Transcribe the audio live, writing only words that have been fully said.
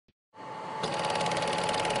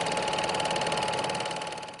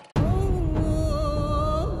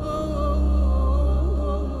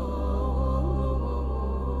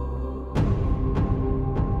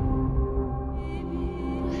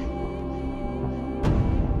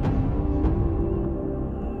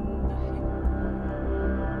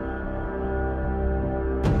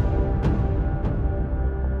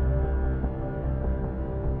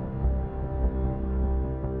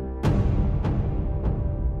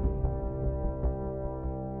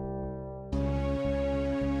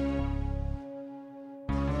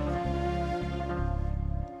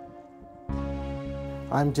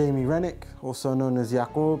I'm Jamie Renwick, also known as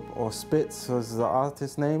Yaqub or Spitz was the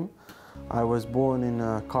artist name. I was born in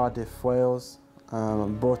Cardiff, Wales,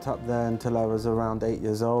 brought up there until I was around 8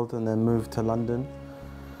 years old and then moved to London.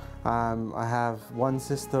 I have one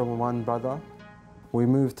sister and one brother. We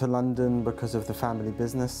moved to London because of the family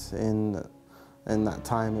business. In that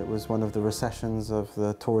time it was one of the recessions of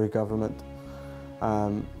the Tory government.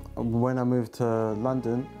 When I moved to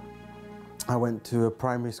London, I went to a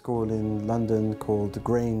primary school in London called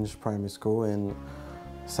Grange Primary School in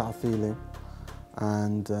South Ealing,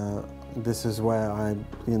 and this is where I,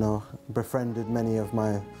 befriended many of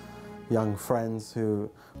my young friends who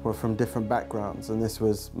were from different backgrounds, and this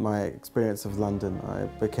was my experience of London. I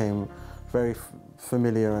became very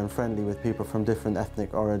familiar and friendly with people from different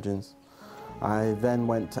ethnic origins. I then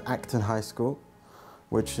went to Acton High School,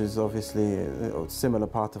 which is obviously a similar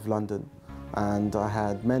part of London. And I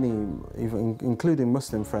had many, even including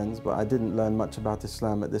Muslim friends, but I didn't learn much about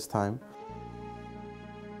Islam at this time.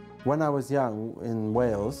 When I was young in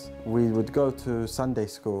Wales, we would go to Sunday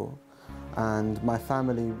school, and my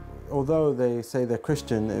family, although they say they're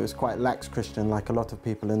Christian, it was quite lax Christian, like a lot of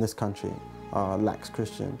people in this country are lax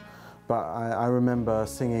Christian. But I remember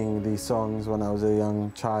singing these songs when I was a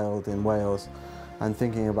young child in Wales and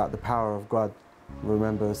thinking about the power of God. I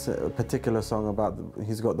remember a particular song about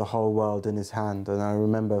he's got the whole world in his hand, and I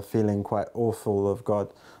remember feeling quite awful of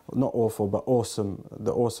God. Not awful, but awesome,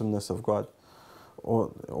 the awesomeness of God.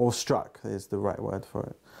 Awestruck is the right word for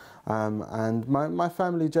it. And my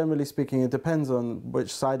family, generally speaking, it depends on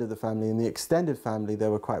which side of the family. In the extended family, they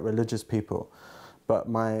were quite religious people. But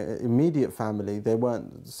my immediate family, they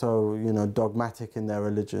weren't so, dogmatic in their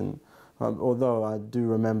religion. Although I do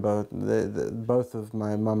remember both of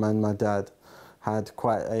my mum and my dad had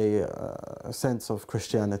quite a sense of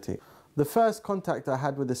Christianity. The first contact I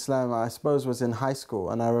had with Islam, I suppose, was in high school,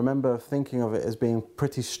 and I remember thinking of it as being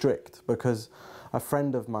pretty strict because a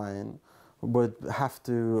friend of mine would have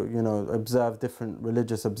to, observe different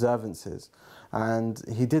religious observances, and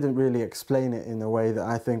he didn't really explain it in a way that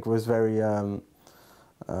I think was very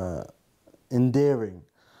endearing.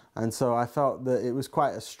 And so I felt that it was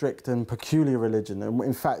quite a strict and peculiar religion. And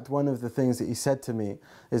in fact, one of the things that he said to me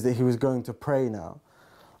is that he was going to pray now.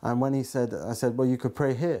 And when he said, I said, well, you could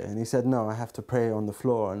pray here. And he said, no, I have to pray on the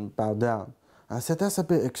floor and bow down. And I said, that's a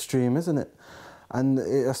bit extreme, isn't it? And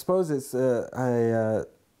I suppose it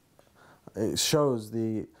shows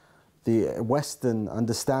the Western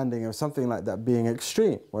understanding of something like that being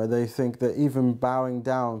extreme, where they think that even bowing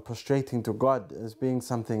down, prostrating to God as being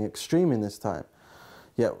something extreme in this time.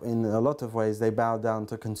 Yet in a lot of ways they bow down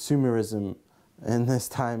to consumerism in this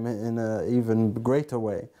time in an even greater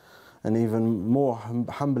way, and even more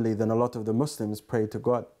humbly than a lot of the Muslims pray to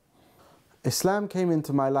God. Islam came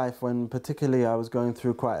into my life when particularly I was going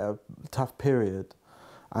through quite a tough period,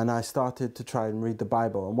 and I started to try and read the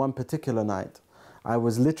Bible. And one particular night I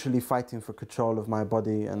was literally fighting for control of my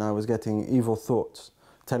body, and I was getting evil thoughts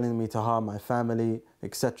telling me to harm my family,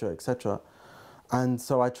 etc., etc. And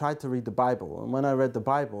so I tried to read the Bible, and when I read the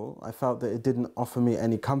Bible, I felt that it didn't offer me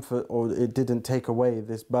any comfort, or it didn't take away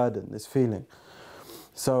this burden, this feeling.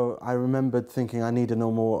 So I remembered thinking I needed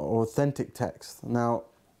a more authentic text. Now,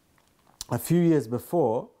 a few years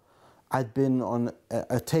before, I'd been on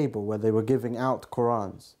a table where they were giving out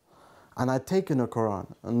Qurans, and I'd taken a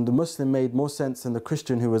Quran, and the Muslim made more sense than the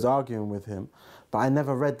Christian who was arguing with him, but I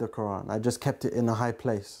never read the Quran. I just kept it in a high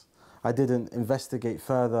place. I didn't investigate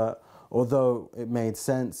further. Although it made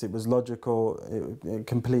sense, it was logical, it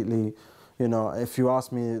completely, if you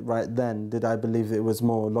asked me right then, did I believe that it was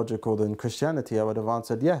more logical than Christianity, I would have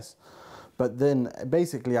answered yes. But then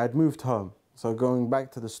basically I'd moved home. So going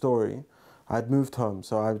back to the story, I'd moved home.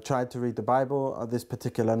 So I tried to read the Bible this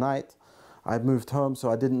particular night. I'd moved home,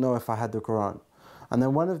 so I didn't know if I had the Quran. And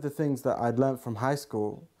then one of the things that I'd learned from high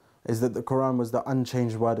school is that the Quran was the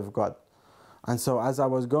unchanged word of God. And so as I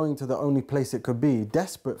was going to the only place it could be,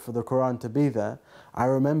 desperate for the Quran to be there, I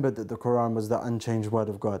remembered that the Quran was the unchanged word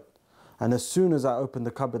of God. And as soon as I opened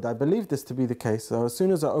the cupboard, I believed this to be the case, so as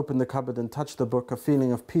soon as I opened the cupboard and touched the book, a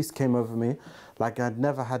feeling of peace came over me like I'd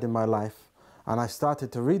never had in my life. And I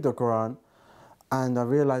started to read the Quran, and I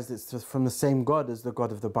realized it's just from the same God as the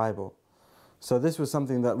God of the Bible. So this was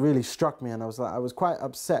something that really struck me, and I was quite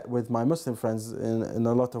upset with my Muslim friends in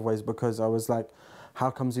a lot of ways, because I was like, how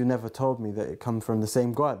comes you never told me that it comes from the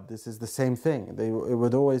same God? This is the same thing. It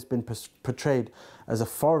would always been portrayed as a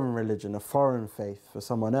foreign religion, a foreign faith for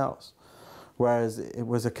someone else, whereas it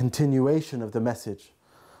was a continuation of the message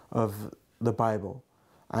of the Bible,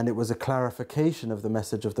 and it was a clarification of the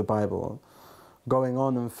message of the Bible. Going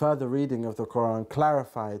on and further reading of the Quran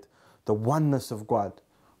clarified the oneness of God,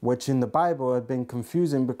 which in the Bible had been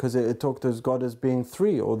confusing because it talked as God as being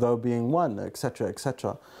three, although being one, etc.,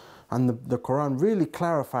 etc. And the Quran really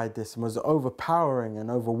clarified this and was overpowering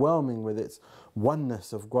and overwhelming with its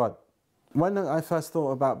oneness of God. When I first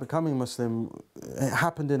thought about becoming Muslim, it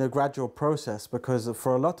happened in a gradual process, because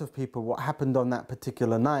for a lot of people what happened on that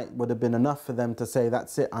particular night would have been enough for them to say,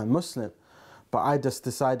 that's it, I'm Muslim. But I just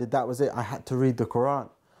decided that was it, I had to read the Quran.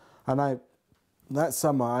 And that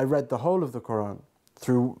summer I read the whole of the Quran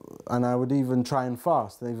through, and I would even try and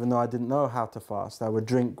fast, even though I didn't know how to fast. I would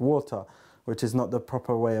drink water, which is not the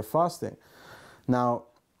proper way of fasting. Now,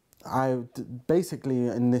 basically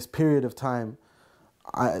in this period of time,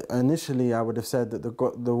 initially I would have said that the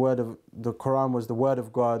Quran was the word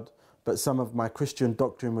of God, but some of my Christian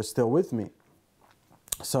doctrine was still with me.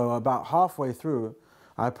 So about halfway through,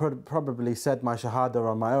 I probably said my Shahada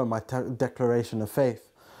on my own, my declaration of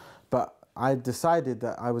faith. But I decided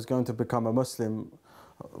that I was going to become a Muslim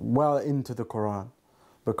well into the Quran,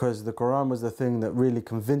 because the Quran was the thing that really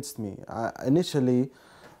convinced me. Initially,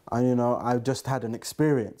 I just had an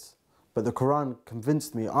experience. But the Quran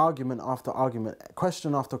convinced me. Argument after argument,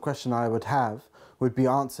 question after question I would have would be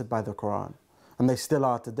answered by the Quran. And they still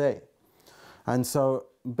are today. And so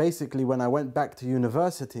basically when I went back to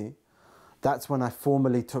university, that's when I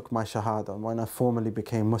formally took my Shahada, when I formally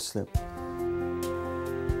became Muslim.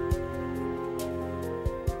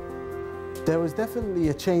 There was definitely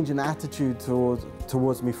a change in attitude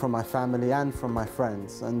towards me from my family and from my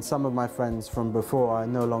friends. And some of my friends from before I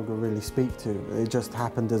no longer really speak to. It just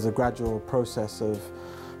happened as a gradual process of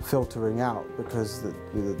filtering out, because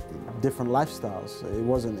the different lifestyles. It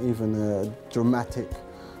wasn't even a dramatic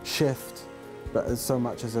shift, but as so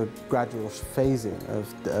much as a gradual phasing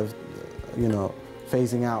of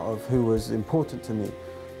phasing out of who was important to me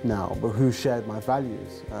now, but who shared my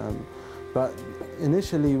values. But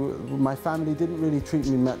initially, my family didn't really treat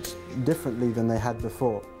me much differently than they had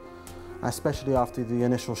before, especially after the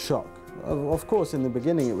initial shock. Of course, in the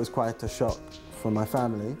beginning, it was quite a shock for my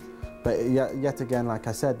family, but yet again, like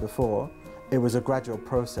I said before, it was a gradual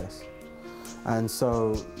process. And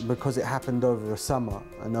so, because it happened over a summer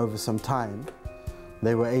and over some time,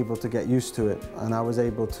 they were able to get used to it, and I was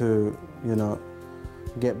able to,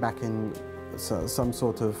 get back in some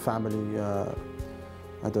sort of family,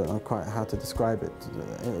 I don't know quite how to describe it.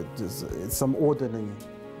 It's some orderly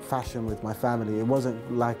fashion with my family. It wasn't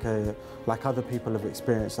like other people have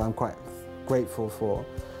experienced. I'm quite grateful for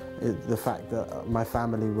the fact that my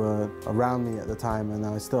family were around me at the time, and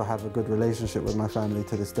I still have a good relationship with my family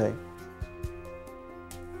to this day.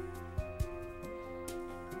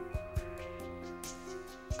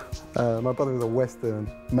 My brother is a Western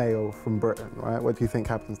male from Britain, right? What do you think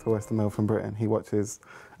happens to a Western male from Britain? He watches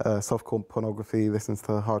softcore pornography, listens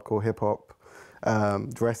to hardcore hip-hop,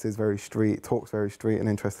 dresses very street, talks very street, and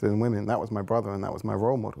interested in women. That was my brother, and that was my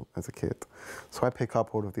role model as a kid. So I pick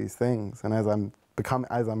up all of these things, and as I'm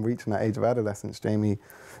reaching that age of adolescence, Jamie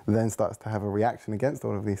then starts to have a reaction against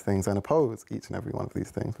all of these things and oppose each and every one of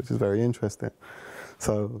these things, which is very interesting.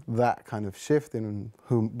 So that kind of shift in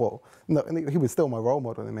he was still my role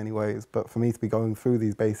model in many ways, but for me to be going through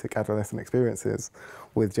these basic adolescent experiences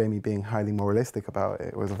with Jamie being highly moralistic about it,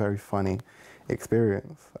 it was a very funny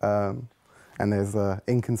experience. And there's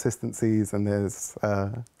inconsistencies, and there's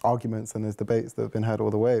arguments, and there's debates that have been had all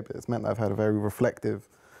the way, but it's meant that I've had a very reflective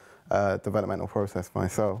developmental process for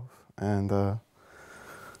myself. And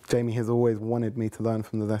Jamie has always wanted me to learn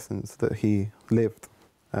from the lessons that he lived,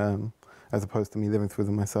 as opposed to me living through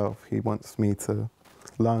them myself. He wants me to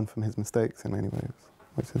learn from his mistakes in many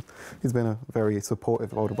ways, he's been a very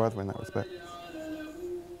supportive older brother in that respect.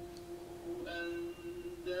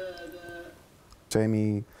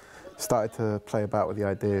 Jamie started to play about with the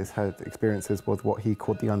ideas, had experiences with what he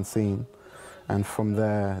called the unseen, and from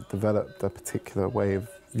there developed a particular way of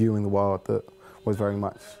viewing the world that was very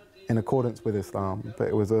much in accordance with Islam, but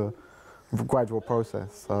it was a gradual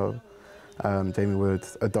process. So Jamie would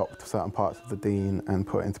adopt certain parts of the deen and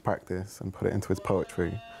put it into practice and put it into his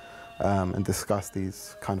poetry, and discuss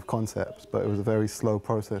these kind of concepts. But it was a very slow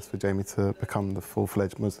process for Jamie to become the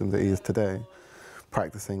full-fledged Muslim that he is today,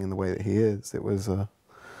 practicing in the way that he is. It was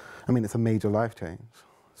it's a major life change.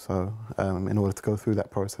 So in order to go through that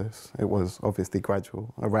process, it was obviously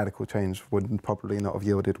gradual. A radical change would probably not have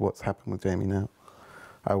yielded what's happened with Jamie now.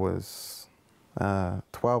 I was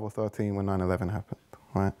 12 or 13 when 9/11 happened,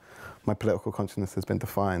 right? My political consciousness has been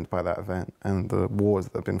defined by that event and the wars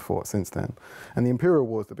that have been fought since then. And the imperial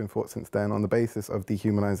wars that have been fought since then on the basis of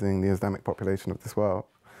dehumanizing the Islamic population of this world.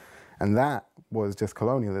 And that was just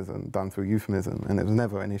colonialism done through euphemism, and it was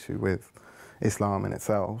never an issue with Islam in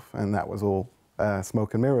itself, and that was all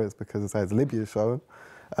smoke and mirrors, because as Libya showed,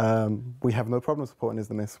 We have no problem supporting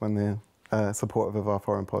Islamists when they're supportive of our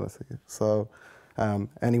foreign policy. So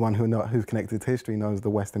anyone who's connected to history knows the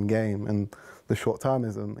Western game and the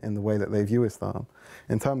short-termism in the way that they view Islam.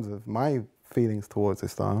 In terms of my feelings towards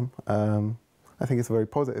Islam, I think it's a very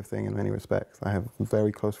positive thing in many respects. I have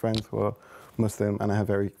very close friends who are Muslim, and I have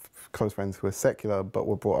very close friends who are secular but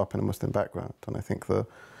were brought up in a Muslim background. And I think the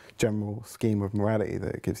general scheme of morality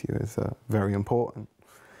that it gives you is very important.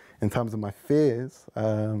 In terms of my fears,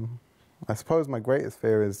 I suppose my greatest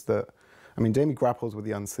fear is that, I mean, Jamie grapples with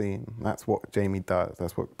the unseen. That's what Jamie does.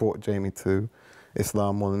 That's what brought Jamie to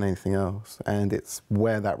Islam more than anything else. And it's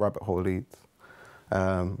where that rabbit hole leads.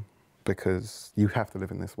 Because you have to live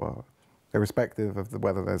in this world. Irrespective of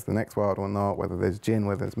whether there's the next world or not, whether there's jinn,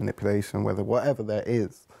 whether there's manipulation, whatever there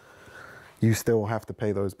is, you still have to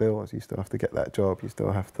pay those bills, you still have to get that job, you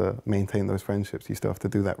still have to maintain those friendships, you still have to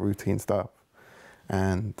do that routine stuff.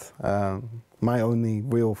 And my only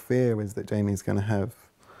real fear is that Jamie's going to have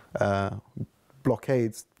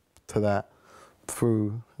blockades to that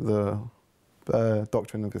through the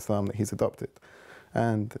doctrine of Islam that he's adopted.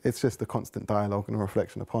 And it's just a constant dialogue and a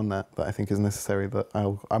reflection upon that I think is necessary, that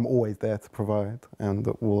I'm always there to provide, and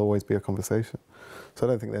that will always be a conversation. So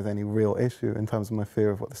I don't think there's any real issue in terms of my fear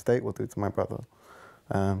of what the state will do to my brother.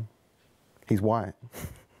 He's white.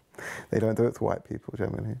 They don't do it to white people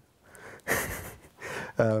generally.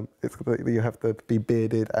 You have to be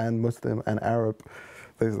bearded and Muslim and Arab.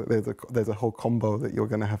 There's a whole combo that you're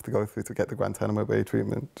going to have to go through to get the Guantanamo Bay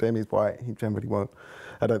treatment. Jamie's white, he generally won't.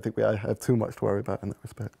 I don't think I have too much to worry about in that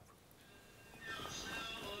respect.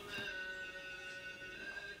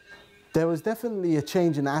 There was definitely a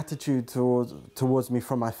change in attitude towards me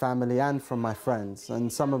from my family and from my friends.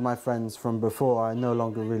 And some of my friends from before I no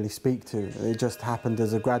longer really speak to. It just happened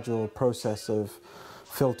as a gradual process of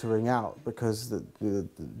filtering out because the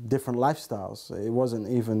different lifestyles. It wasn't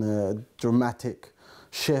even a dramatic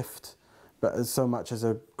shift, but so much as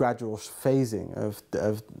a gradual phasing of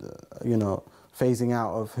you know, phasing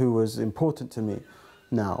out of who was important to me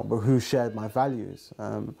now, but who shared my values.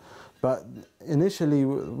 But initially,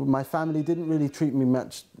 my family didn't really treat me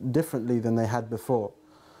much differently than they had before,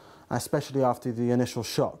 especially after the initial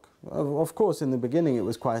shock. Of course, in the beginning, it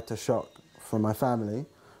was quite a shock for my family,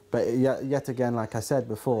 but yet again, like I said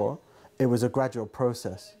before, it was a gradual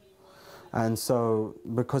process. And so,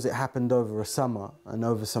 because it happened over a summer and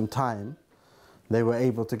over some time, they were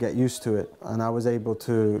able to get used to it, and I was able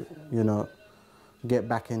to, you know, get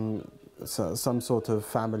back in some sort of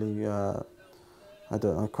family, I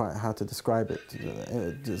don't know quite how to describe it,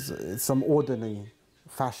 it's some orderly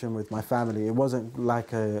fashion with my family. It wasn't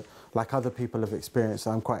like other people have experienced.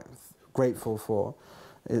 I'm quite grateful for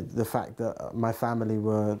the fact that my family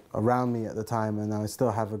were around me at the time, and I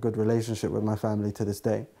still have a good relationship with my family to this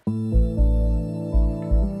day.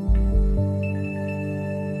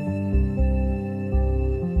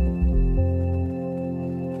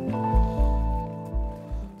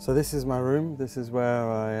 So this is my room, this is where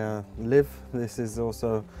I live. This is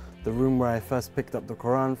also the room where I first picked up the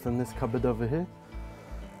Quran from this cupboard over here.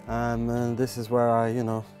 And this is where I, you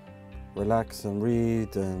know, relax and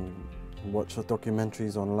read and watch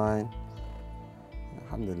documentaries online.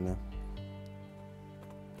 Alhamdulillah.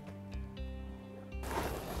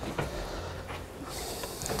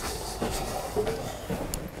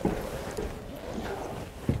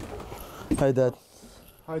 Hi Dad.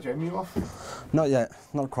 Hi Jamie, you off? Not yet,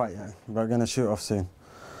 not quite yet. We're going to shoot off soon.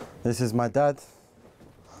 This is my dad.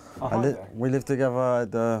 We live together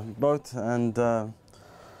at the boat, and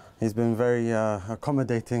he's been very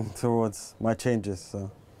accommodating towards my changes.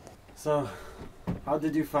 So, how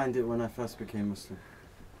did you find it when I first became Muslim?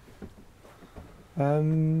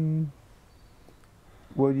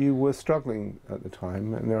 Well, you were struggling at the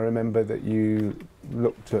time, and I remember that you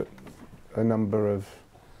looked at a number of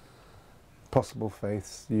possible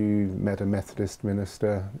faiths. You met a Methodist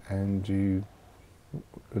minister and you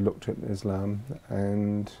looked at Islam,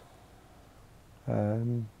 and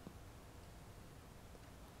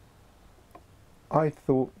I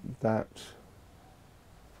thought that,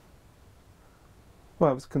 well,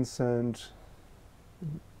 I was concerned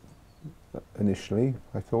initially.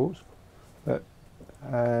 I thought that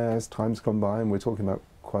as time's gone by, and we're talking about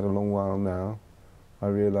quite a long while now, I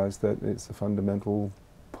realised that it's a fundamental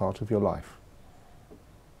part of your life.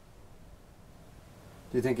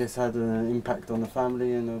 Do you think it's had an impact on the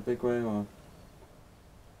family in a big way, or?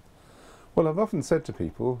 Well, I've often said to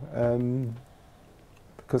people,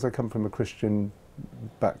 because I come from a Christian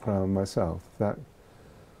background myself, that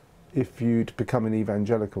if you'd become an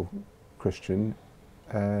evangelical Christian,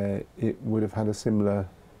 it would have had a similar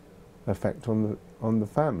effect on the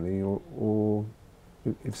family, or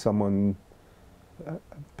if someone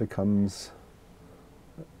becomes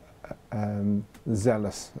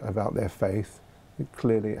zealous about their faith,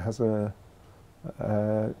 clearly it has a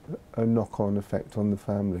knock-on effect on the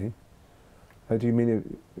family. Do you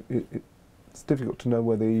mean it's difficult to know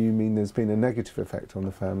whether you mean there's been a negative effect on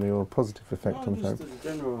the family or a positive effect on the family? Just a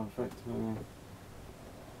general effect.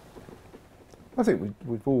 I think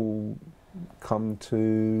we've all come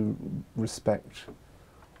to respect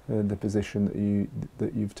the position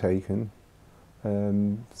that you've taken.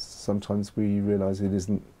 Sometimes we realise it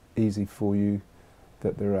isn't easy for you,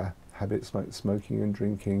 that there are habits like smoking and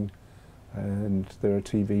drinking, and there are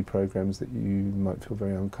TV programmes that you might feel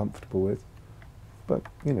very uncomfortable with. But,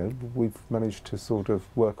 you know, we've managed to sort of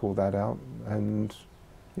work all that out, and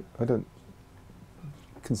I don't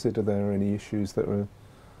consider there are any issues that are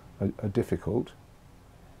difficult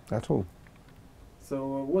at all.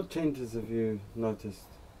 So what changes have you noticed?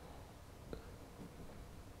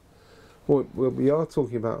 Well, we are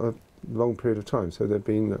talking about a long period of time, so there have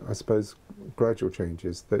been, I suppose, gradual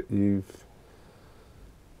changes that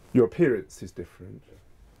your appearance is different.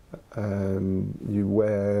 You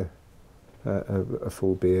wear a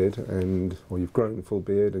full beard, or you've grown a full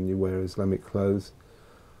beard and you wear Islamic clothes,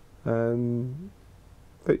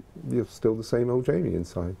 but you're still the same old Jamie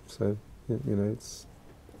inside. So you know, it's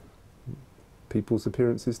people's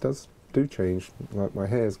appearances do change. Like my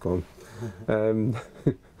hair's gone.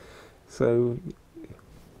 So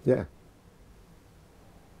yeah.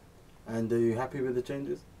 And are you happy with the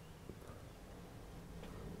changes?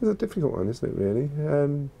 It's a difficult one, isn't it, really?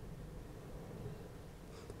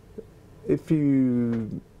 If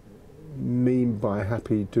you mean by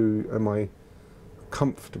happy, am I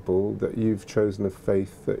comfortable that you've chosen a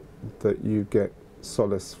faith that you get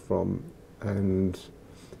solace from and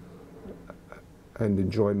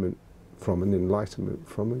enjoyment from and enlightenment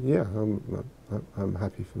from? Yeah, I'm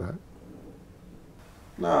happy for that.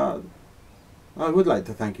 No, I would like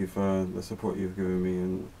to thank you for the support you've given me,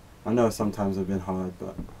 and I know sometimes I've been hard,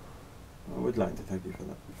 but I would like to thank you for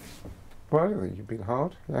that. Well, I don't think you've been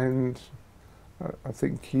hard, and I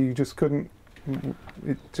think you just couldn't.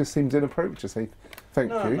 It just seems inappropriate to say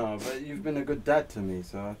thank you. No, but you've been a good dad to me,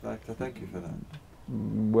 so I'd like to thank you for that.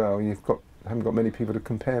 Well, haven't got many people to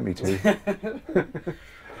compare me to.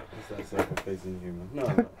 That's self-effacing humour.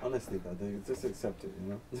 No, honestly, Dad, just accept it, you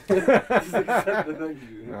know. Just accept the thank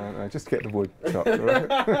you. No, just get the wood chopped, all right?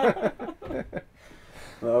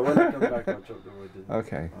 Well, when I come back, I'll chop the wood.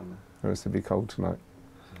 Okay, or else it'll be cold tonight.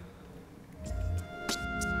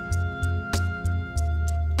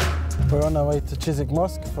 We're on our way to Chiswick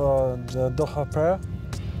Mosque for the Duha prayer,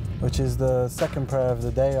 which is the second prayer of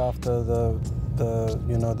the day after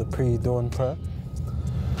the pre-dawn prayer.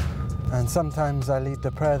 And sometimes I lead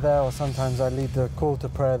the prayer there, or sometimes I lead the call to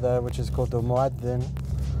prayer there, which is called the Muaddin.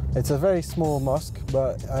 It's a very small mosque,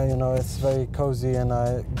 but it's very cozy, and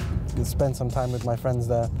I spend some time with my friends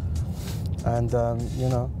there. And I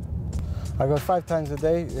go 5 times a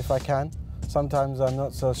day if I can. Sometimes I'm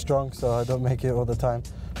not so strong, so I don't make it all the time.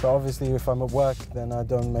 But obviously, if I'm at work, then I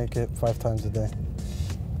don't make it 5 times a day.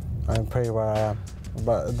 I pray where I am.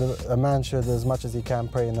 But a man should, as much as he can,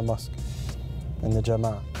 pray in the mosque, in the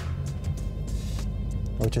Jama'ah,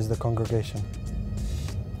 which is the congregation.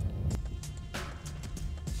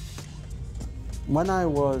 When I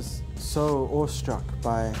was so awestruck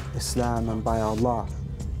by Islam and by Allah,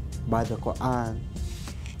 by the Quran,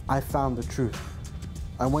 I found the truth.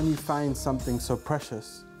 And when you find something so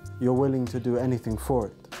precious, you're willing to do anything for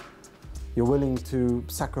it. You're willing to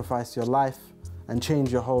sacrifice your life and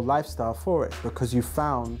change your whole lifestyle for it, because you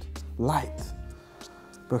found light,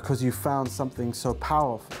 because you found something so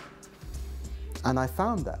powerful. And I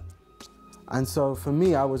found that. And so for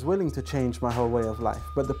me, I was willing to change my whole way of life.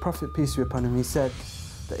 But the Prophet, peace be upon him, he said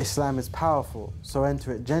that Islam is powerful, so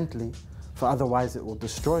enter it gently, for otherwise it will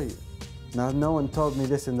destroy you. Now, no one told me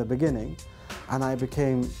this in the beginning, and I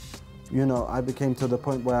became to the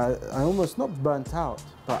point where I almost not burnt out,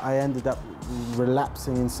 but I ended up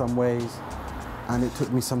relapsing in some ways, and it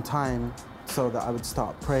took me some time so that I would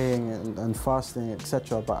start praying and fasting,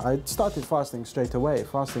 etc. But I started fasting straight away.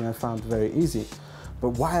 Fasting I found very easy. But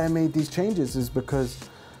why I made these changes is because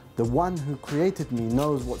the one who created me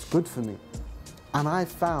knows what's good for me. And I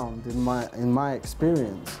found in my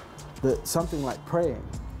experience that something like praying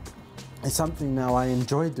is something now I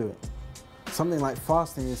enjoy doing. Something like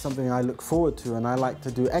fasting is something I look forward to, and I like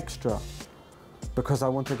to do extra because I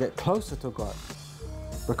want to get closer to God.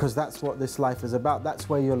 Because that's what this life is about. That's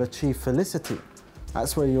where you'll achieve felicity.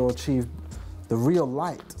 That's where you'll achieve the real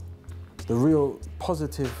light, the real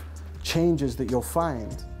positive changes that you'll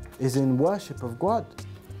find is in worship of God.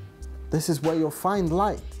 This is where you'll find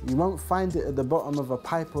light. You won't find it at the bottom of a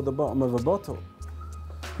pipe or the bottom of a bottle.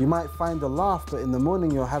 You might find a laugh, but in the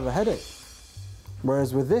morning you'll have a headache.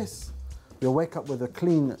 Whereas with this, you'll wake up with a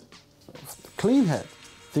clean head,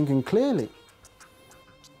 thinking clearly.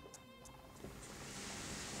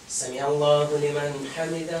 سمع الله لمن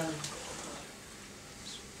حمده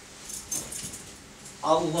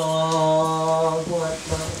الله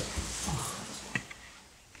أكبر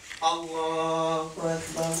الله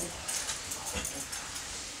أكبر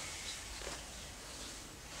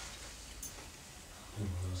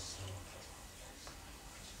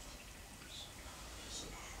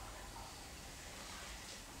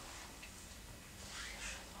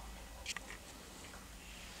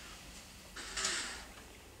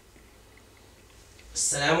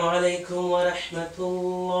السلام عليكم ورحمة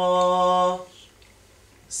الله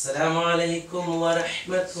السلام عليكم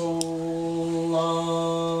ورحمة الله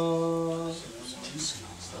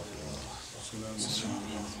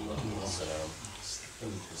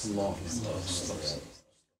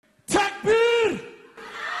Takbir!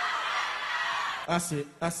 That's it,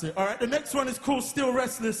 that's it. All right, the next one is called Still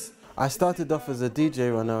Restless. I started off as a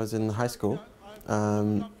DJ when I was in high school.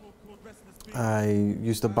 I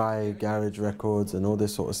used to buy garage records and all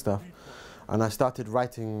this sort of stuff. And I started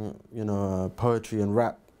writing, you know, poetry and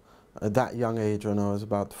rap at that young age when I was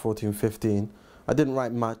about 14, 15. I didn't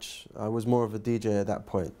write much. I was more of a DJ at that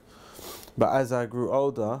point. But as I grew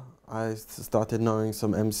older, I started knowing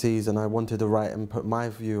some MCs and I wanted to write and put my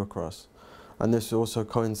view across. And this also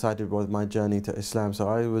coincided with my journey to Islam. So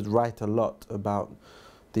I would write a lot about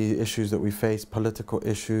the issues that we face, political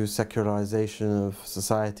issues, secularization of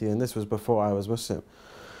society, and this was before I was Muslim.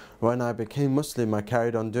 When I became Muslim, I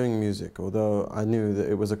carried on doing music, although I knew that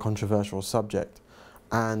it was a controversial subject.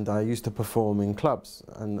 And I used to perform in clubs,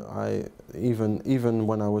 and even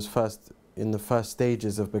when I was in the first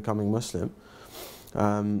stages of becoming Muslim,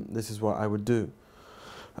 this is what I would do.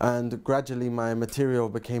 And gradually my material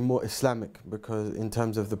became more Islamic because in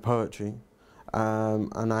terms of the poetry.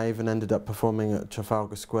 And I even ended up performing at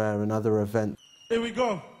Trafalgar Square and other events. Here we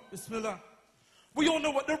go. Bismillah. We all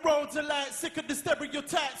know what the roads are like. Sick of the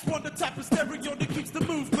stereotypes. Want the type of stereo that keeps the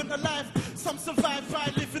movement alive. Some survive by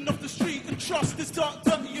living off the street, and trust is dark,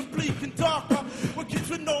 dirty and bleak and darker. When kids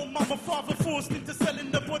with no mama, father forced into selling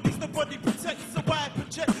their bodies, nobody protects. So I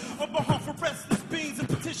project on behalf of restless beings a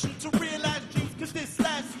petition to realize dreams, cause this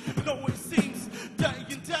life, you know what it seems,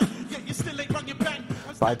 dirty and damn, yet you still ain't run your bank.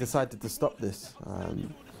 But I decided to stop this.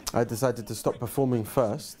 I decided to stop performing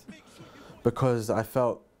first because I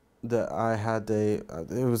felt that I had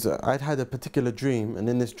I'd had a particular dream, and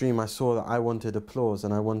in this dream I saw that I wanted applause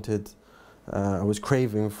and I was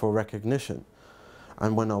craving for recognition.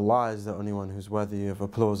 And when Allah is the only one who's worthy of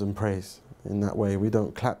applause and praise, in that way we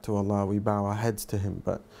don't clap to Allah, we bow our heads to Him.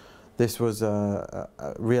 But this was a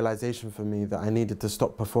realization for me that I needed to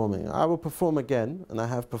stop performing. I will perform again, and I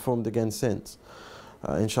have performed again since.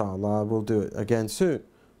 Inshallah, I will do it again soon,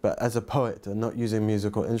 but as a poet and not using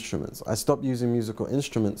musical instruments. I stopped using musical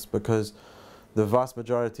instruments because the vast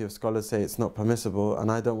majority of scholars say it's not permissible, and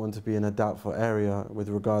I don't want to be in a doubtful area with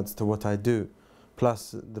regards to what I do.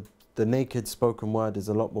 Plus, the naked spoken word is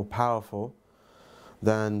a lot more powerful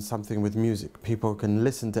than something with music. People can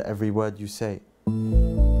listen to every word you say.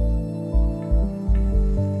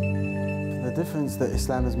 The difference that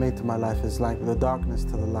Islam has made to my life is like the darkness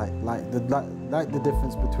to the light, like the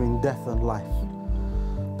difference between death and life.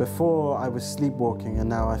 Before I was sleepwalking and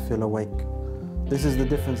now I feel awake. This is the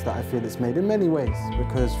difference that I feel it's made in many ways,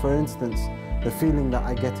 because for instance, the feeling that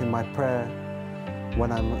I get in my prayer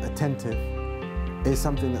when I'm attentive is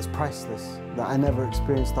something that's priceless, that I never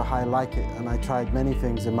experienced a high like it, and I tried many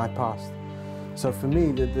things in my past. So for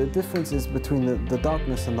me, the difference is between the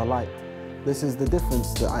darkness and the light. This is the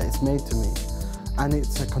difference that it's made to me. And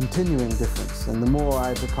it's a continuing difference. And the more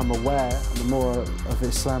I become aware, and the more of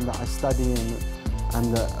Islam that I study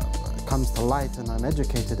and that comes to light and I'm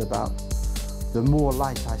educated about, the more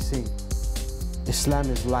light I see. Islam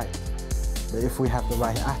is light, but if we have the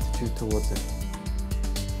right attitude towards it.